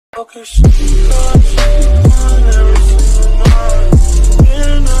Strange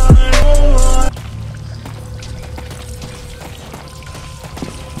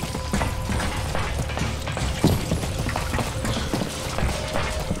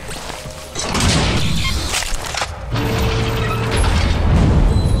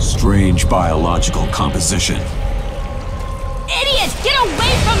biological composition. Idiot! Get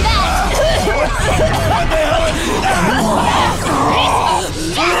away from that! What the hell is that?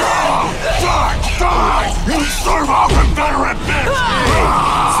 Die! You servo Confederate bitch!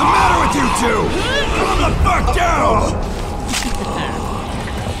 What's the matter with you two? Calm the fuck down!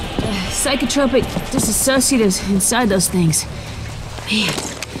 Psychotropic disassociatives inside those things. Man,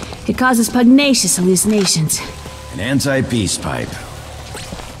 it causes pugnacious hallucinations. An anti-peace pipe.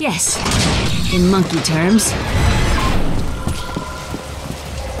 Yes, in monkey terms.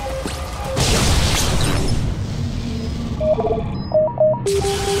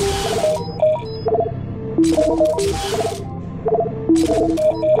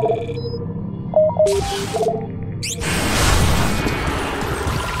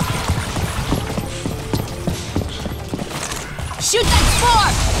 Shoot that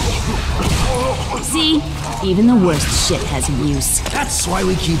spore! See? Even the worst shit has a use. That's why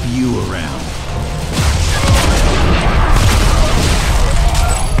we keep you around.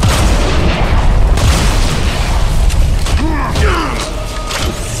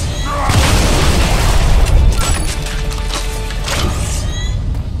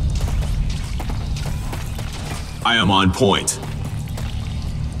 I am on point.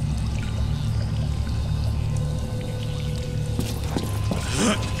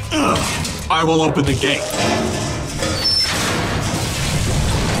 I will open the gate.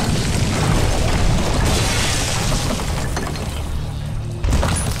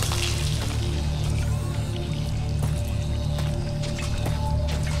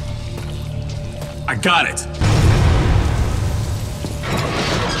 I got it.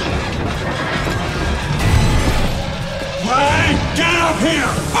 Hey, get up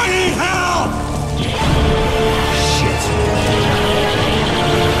here! I need help! Shit.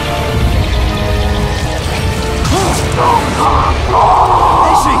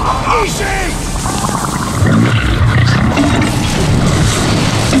 Easy! Easy!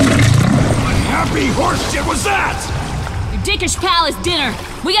 What happy horse shit was that? Your dickish pal is dinner.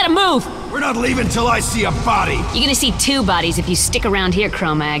 We gotta move. We're not leaving till I see a body. You're gonna see two bodies if you stick around here,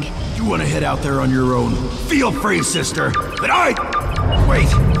 Cro-Mag. You want to head out there on your own? Feel free, sister. But wait.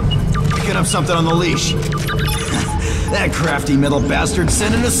 Picking up something on the leash. That crafty metal bastard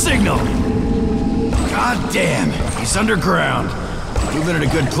sending a signal. God damn, he's underground. Moving at a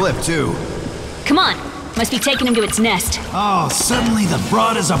good clip, too. Come on. Must be taking him to its nest. Oh, suddenly the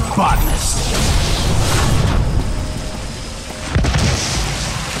broad is a botanist.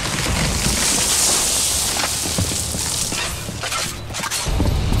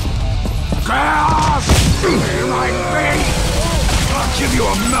 I'll give you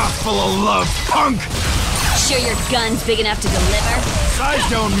a mouthful of love, punk! Sure your gun's big enough to deliver? Size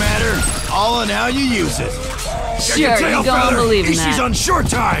don't matter, all in how you use it. Sure, you don't believe in that. She's on short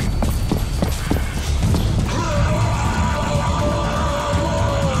time!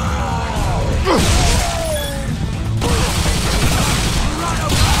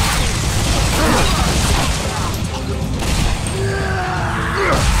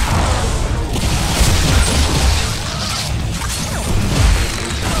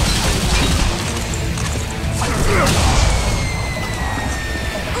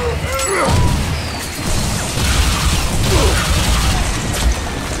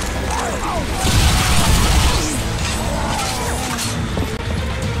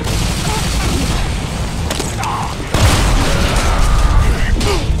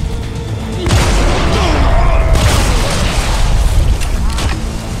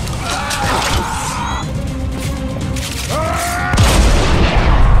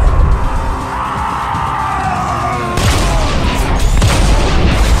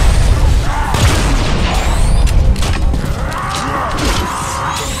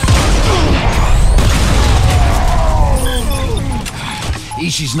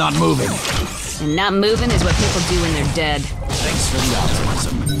 She's not moving. And not moving is what people do when they're dead. Thanks for the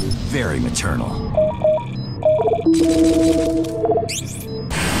optimism. Very maternal.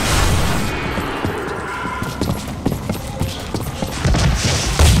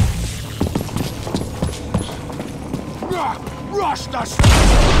 Rush the...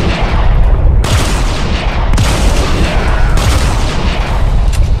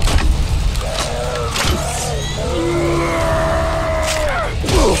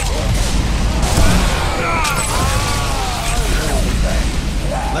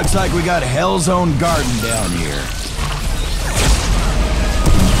 Looks like we got Hell's own garden down here.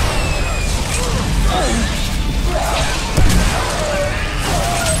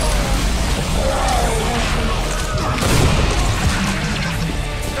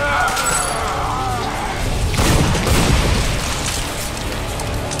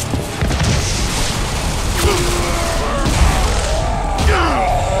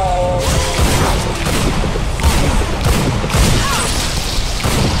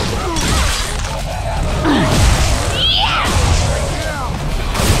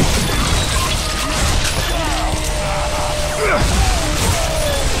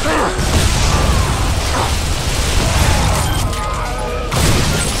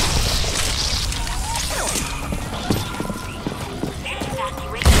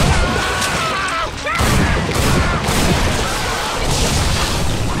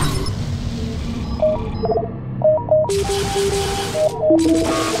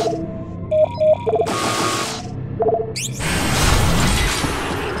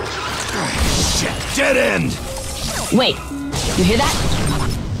 Shit, dead end! Wait, you hear that?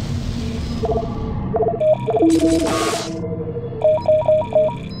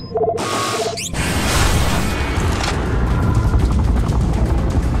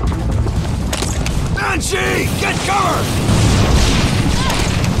 Banshee! Get cover!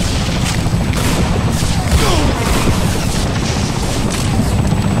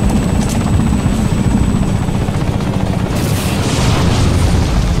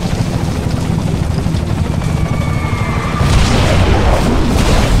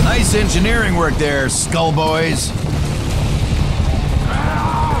 Nice engineering work there, skull boys.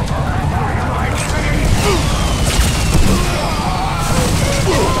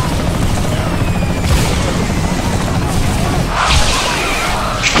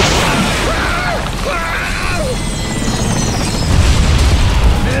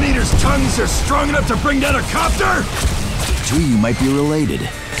 Man-eaters' tongues are strong enough to bring down a copter? Two of you might be related.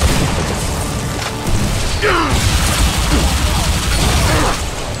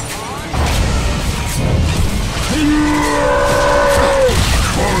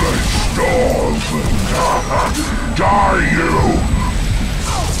 Bulletstorm! Die, you!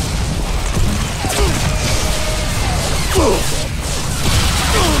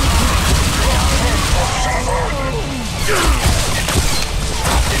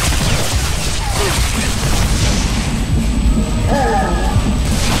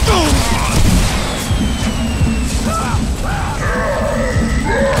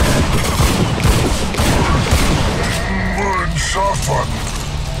 Suffer.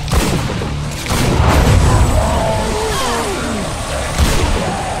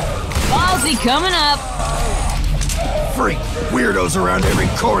 Ballsy coming up. Freak weirdos around every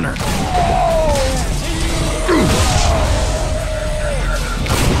corner.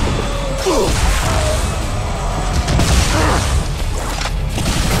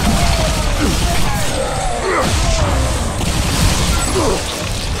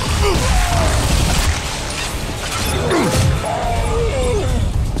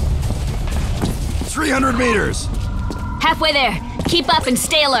 $300 meters. Halfway there. Keep up and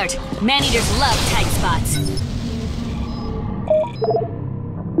stay alert. Man-eaters love tight spots.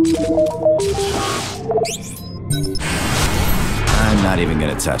 I'm not even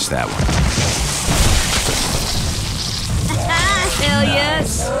gonna touch that one. Hell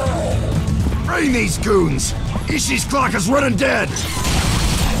yes. Bring these goons! Ishii's clock is running dead!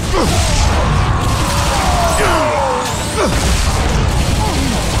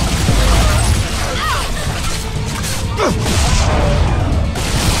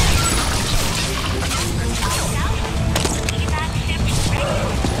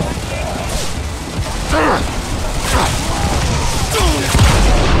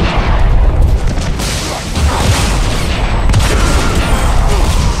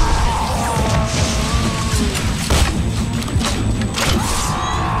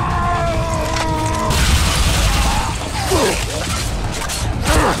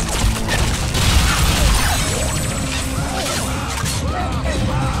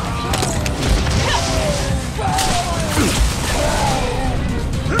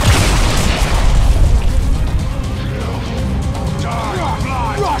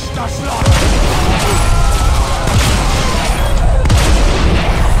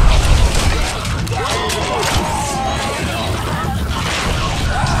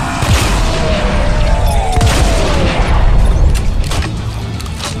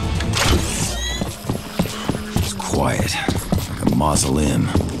 Mausoleum.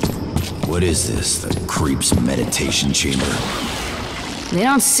 What is this? The creep's meditation chamber? They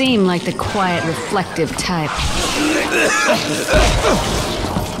don't seem like the quiet, reflective type.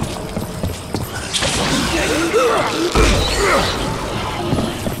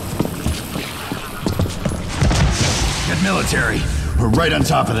 cemetery. We're right on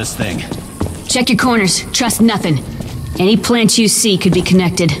top of this thing. Check your corners. Trust nothing. Any plant you see could be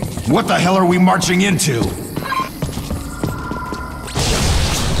connected. What the hell are we marching into?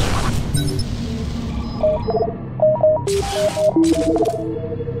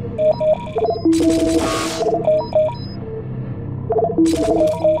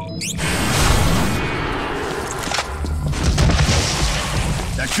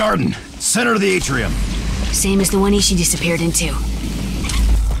 That garden, center of the atrium. Same as the one Ishi disappeared into.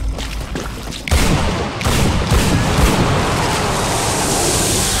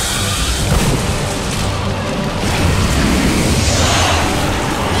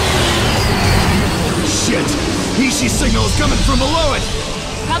 Shit! Ishi's signal is coming from below it!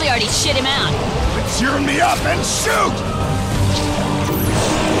 Probably already shit him out. It's cheering me up and shoot!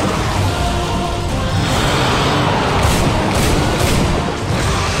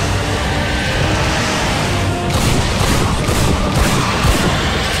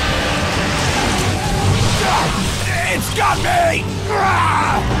 It's got me!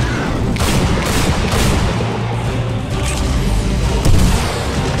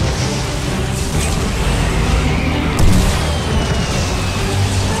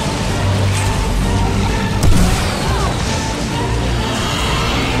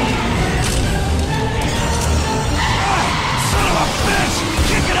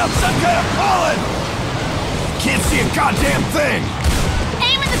 Up some kind of pollen! Can't see a goddamn thing!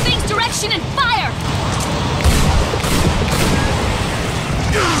 Aim in the thing's direction and fire!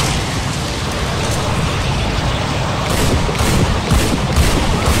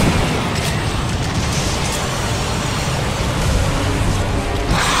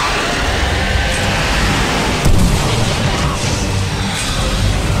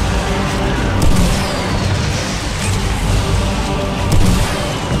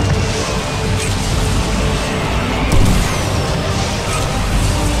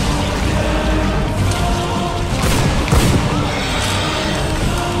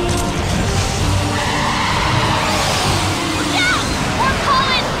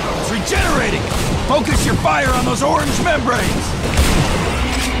 Focus your fire on those orange membranes!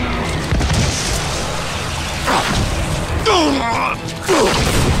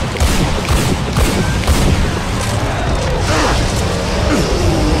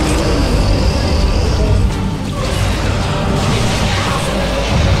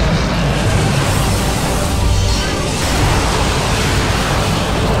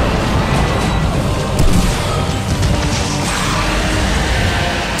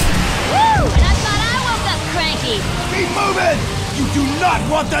 Keep moving! You do not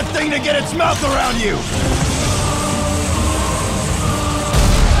want that thing to get its mouth around you!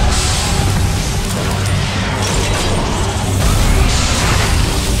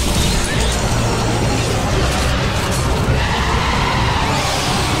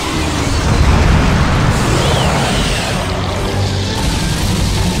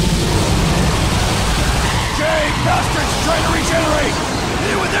 Okay, bastards trying to regenerate!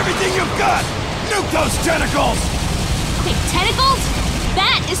 Hit it with everything you've got! Nuke those tentacles! Okay, tentacles?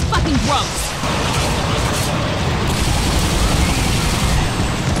 That is fucking gross.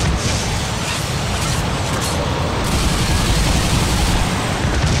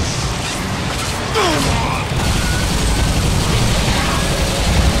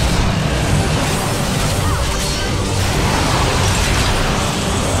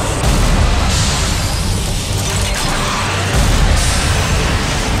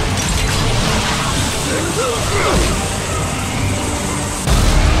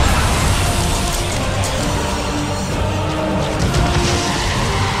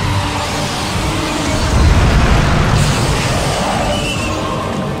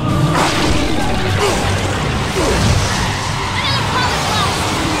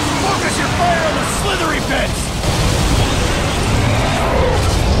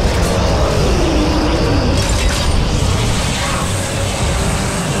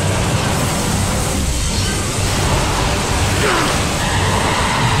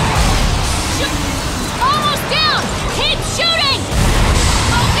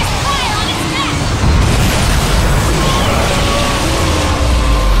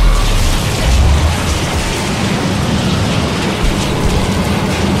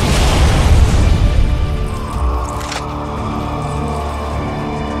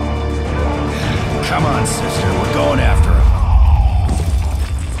 Come on, sister, we're going after him.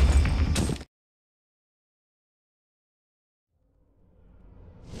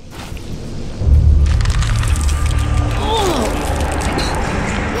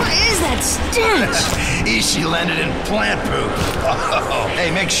 What is that stench? She landed in plant poop. Oh, hey,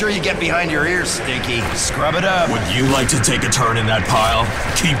 make sure you get behind your ears, Stinky. Scrub it up. Would you like to take a turn in that pile?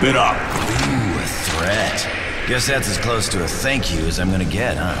 Keep it up. Ooh, a threat. Guess that's as close to a thank you as I'm gonna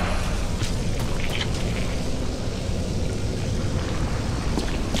get, huh?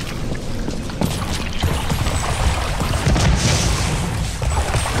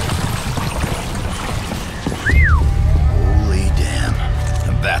 Holy damn.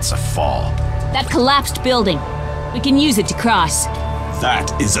 That's a fall. That collapsed building. We can use it to cross.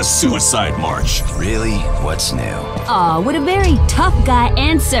 That is a suicide march. Really? What's new? Aw, what a very tough guy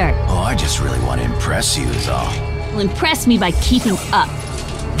answer. Oh, I just really want to impress you is all. Well, impress me by keeping up.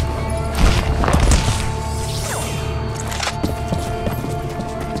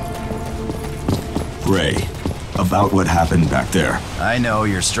 Ray, about what happened back there. I know,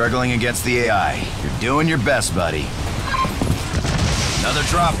 you're struggling against the AI. You're doing your best, buddy. Another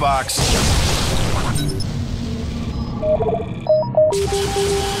drop box.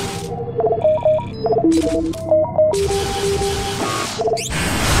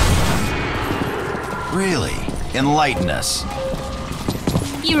 Really? Enlighten us.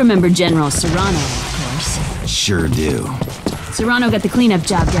 You remember General Serrano, of course. Sure do. Serrano got the cleanup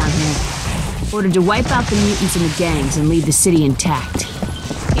job down here. Ordered to wipe out the mutants and the gangs and leave the city intact.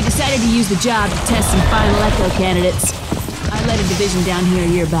 He decided to use the job to test some final echo candidates. I led a division down here a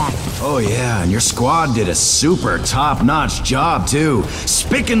year back. Oh yeah, and your squad did a super top-notch job too.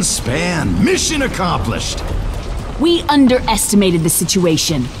 Spick and span. Mission accomplished. We underestimated the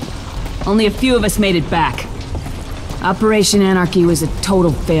situation. Only a few of us made it back. Operation Anarchy was a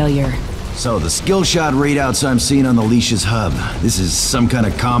total failure. So the skill shot readouts I'm seeing on the Leash's hub, this is some kind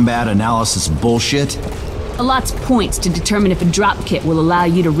of combat analysis bullshit? A lot's points to determine if a drop kit will allow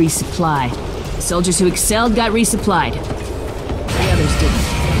you to resupply. The soldiers who excelled got resupplied. The others didn't.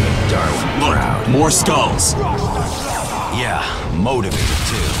 Darwin Look, proud. more skulls. Yeah, motivated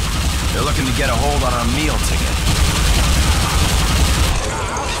too. They're looking to get a hold on our meal ticket.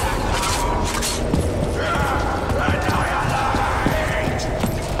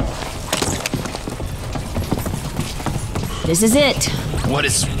 This is it. What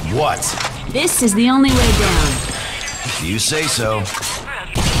is what? This is the only way down. If you say so.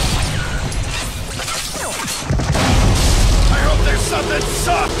 I hope there's something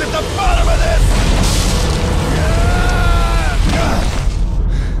soft at the bottom of this!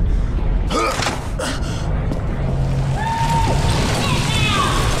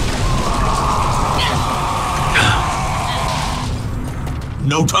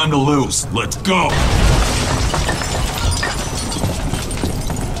 No time to lose. Let's go.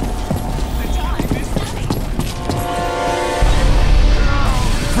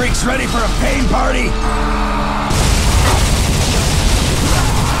 Freaks ready for a pain party?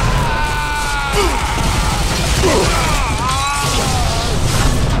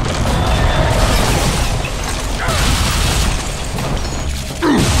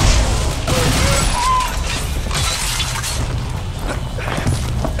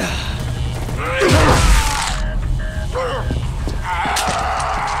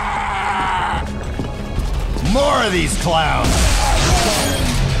 More of these clowns!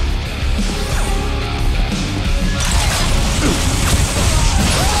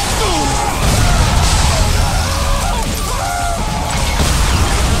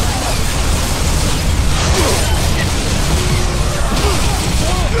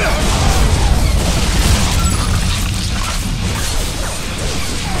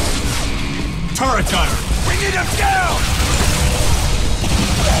 Turret gunner. We need him down!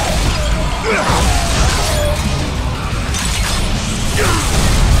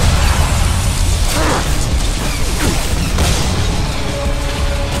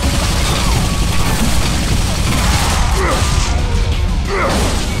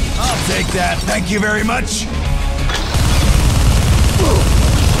 I'll take that, thank you very much.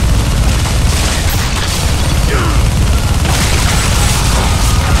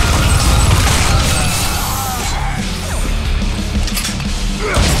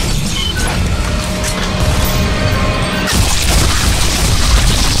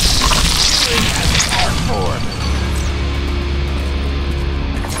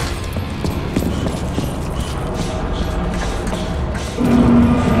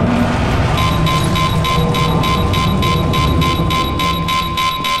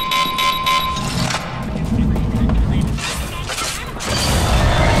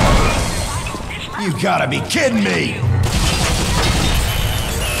 You gotta be kidding me!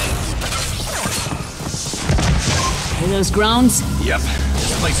 Hear those groans? Yep,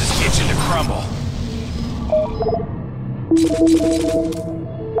 this place is itching to crumble.